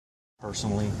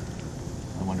Personally,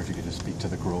 I wonder if you could just speak to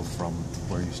the growth from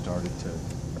where you started to,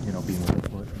 being with the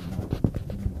foot and not being able to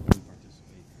participate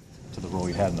to the role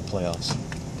you had in the playoffs.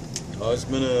 It's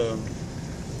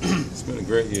been a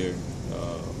great year.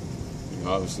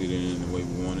 Obviously, they didn't end the way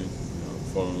we wanted.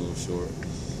 Falling a little short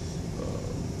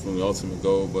from the ultimate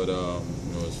goal. But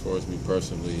as far as me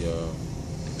personally,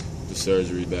 the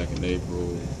surgery back in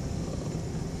April,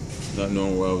 not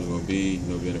knowing where I was going to be,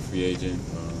 being a free agent.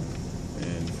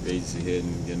 And free agency hit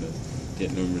and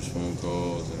getting numerous phone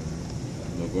calls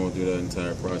and going through that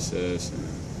entire process and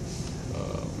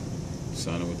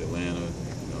signing with Atlanta,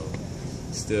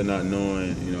 still not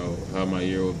knowing how my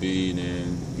year will be, and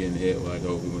then getting hit like,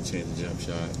 oh, we're gonna change the jump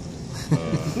shot.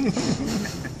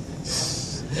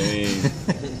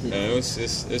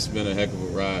 It's been a heck of a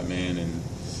ride, man, and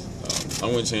I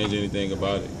wouldn't change anything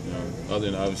about it,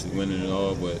 other than obviously winning it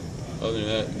all. But other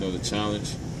than that, the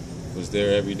challenge was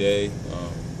there every day.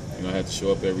 I had to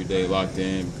show up every day locked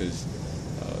in because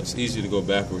it's easy to go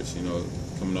backwards,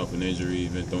 coming off an injury,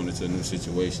 been thrown into a new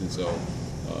situation. So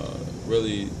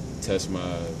really test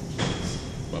my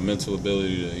mental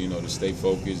ability to stay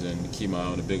focused and keep my eye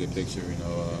on the bigger picture.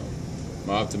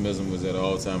 My optimism was at an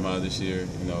all-time high this year,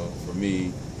 for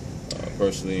me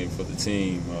personally and for the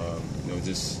team.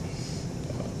 Just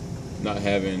not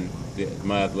having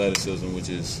my athleticism, which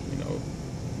is,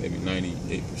 maybe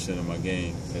 98% of my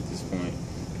game at this point.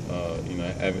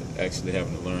 Actually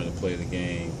having to learn to play the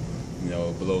game,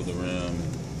 below the rim,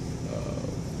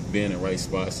 being in the right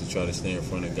spots to try to stay in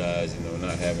front of guys,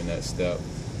 not having that step.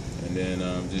 And then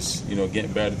just,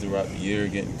 getting better throughout the year,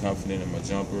 getting confident in my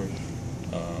jumper,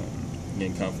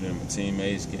 getting confident in my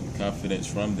teammates, getting confidence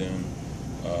from them.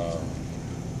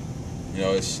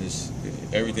 It's just,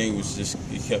 everything was just,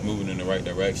 it kept moving in the right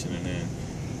direction. And then,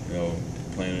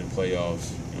 playing in the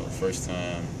playoffs, first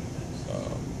time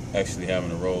actually having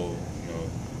a role.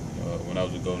 When I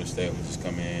was at Golden State, we just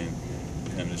come in,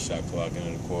 handle the shot clock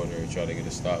into the quarter, try to get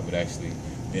a stop, but actually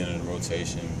being in the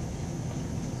rotation,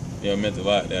 it meant a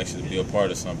lot to actually be a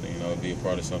part of something, be a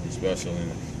part of something special.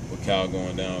 And with Cal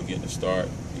going down, getting a start,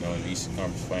 in the Eastern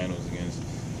Conference Finals against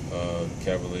the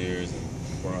Cavaliers and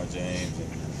LeBron James, and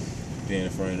being in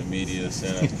front of the media,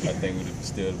 saying I think we're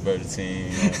still the better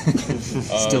team.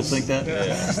 Still think that?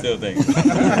 Yeah, I still think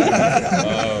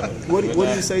that. What do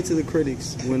you say to the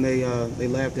critics when they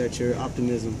laughed at your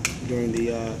optimism during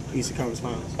the Eastern Conference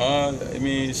Finals?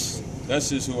 That's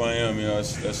just who I am.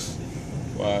 That's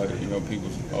why people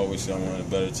always say I'm one of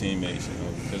the better teammates.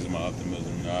 Because of my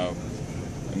optimism. I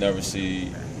never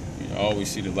see. I always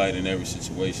see the light in every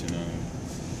situation.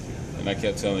 And I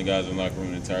kept telling guys in the locker room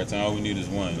the entire time, all we need is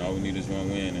one. All we need is one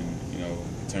win,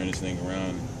 and turn this thing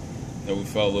around. And, we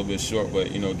fell a little bit short,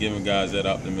 but giving guys that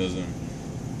optimism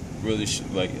really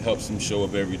helps them show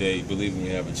up every day, believing we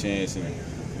have a chance, and it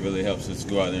really helps us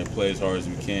go out there and play as hard as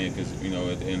we can. Because at the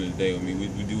end of the day,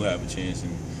 we do have a chance,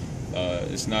 and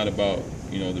it's not about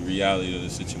the reality of the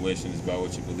situation. It's about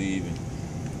what you believe,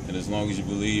 and as long as you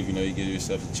believe, you give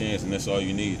yourself a chance, and that's all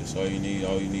you need. That's all you need.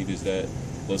 All you need is that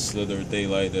little slither of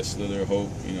daylight, that slither of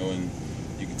hope, and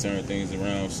you can turn things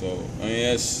around. So I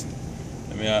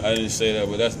didn't say that,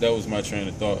 but that was my train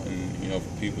of thought. And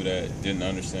for people that didn't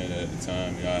understand that at the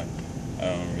time, I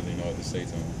don't really know what to say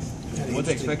to them. What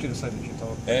they expect you to say that you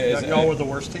thought? Hey, y'all were the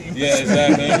worst team? Yeah,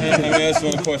 exactly. That's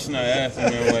one question I asked.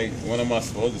 What am I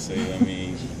supposed to say?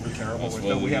 We're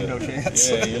terrible. We have no chance.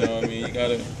 Yeah,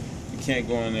 you can't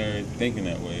go in there thinking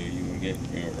that way. You can get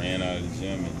ran out of the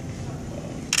gym. And,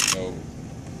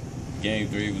 Game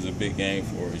 3 was a big game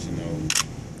for us.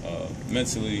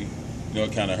 Mentally,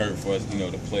 it kind of hurt for us,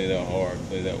 to play that hard,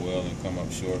 play that well, and come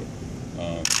up short.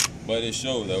 But it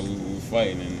showed that we were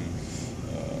fighting, and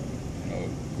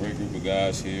great group of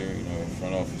guys here.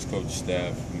 Front office, coaching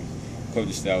staff.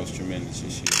 Coaching staff was tremendous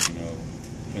this year.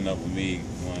 Putting up with me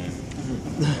when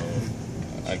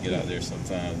I get out there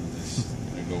sometimes and just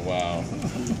go wild.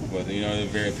 But they're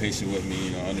very patient with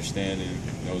me. Understanding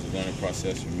it was a learning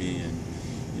process for me, and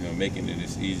making it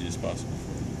as easy as possible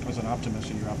for me. As an optimist,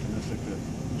 are you optimistic that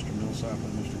Mr. Millsap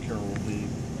and Mr. Carroll will be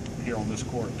here on this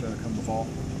court come the fall?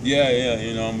 Yeah.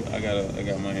 I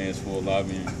got my hands full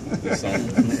lobbying this summer,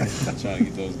 trying to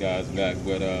get those guys back.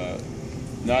 But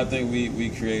I think we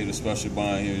created a special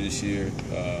bond here this year.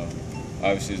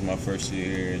 Obviously, it's my first year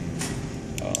here, and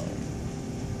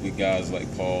with guys like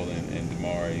Paul and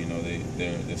Damari,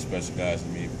 they're special guys to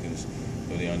me because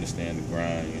they understand the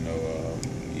grind.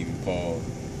 Even Paul,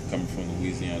 coming from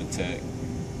Louisiana Tech,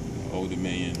 Old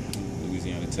Dominion,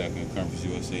 Louisiana Tech, and Conference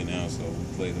USA now, so we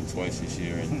played them twice this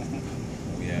year, and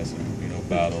we had some,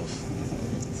 battles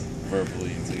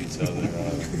verbally to each other.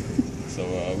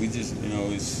 So we just,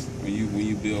 it's when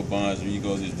you build bonds, when you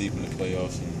go this deep in the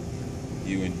playoffs and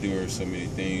you endure so many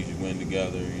things, you win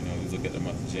together. You look at the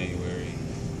month of January,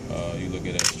 you look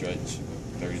at that stretch,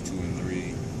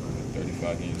 32-3,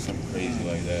 35 games, something crazy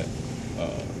like that.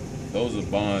 Those are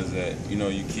bonds that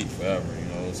you keep forever.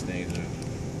 Those things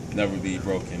will never be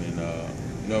broken. And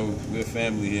we're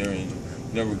family here, and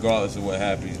regardless of what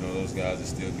happens, those guys will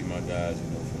still be my guys.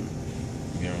 From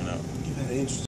here on out. You've had an interesting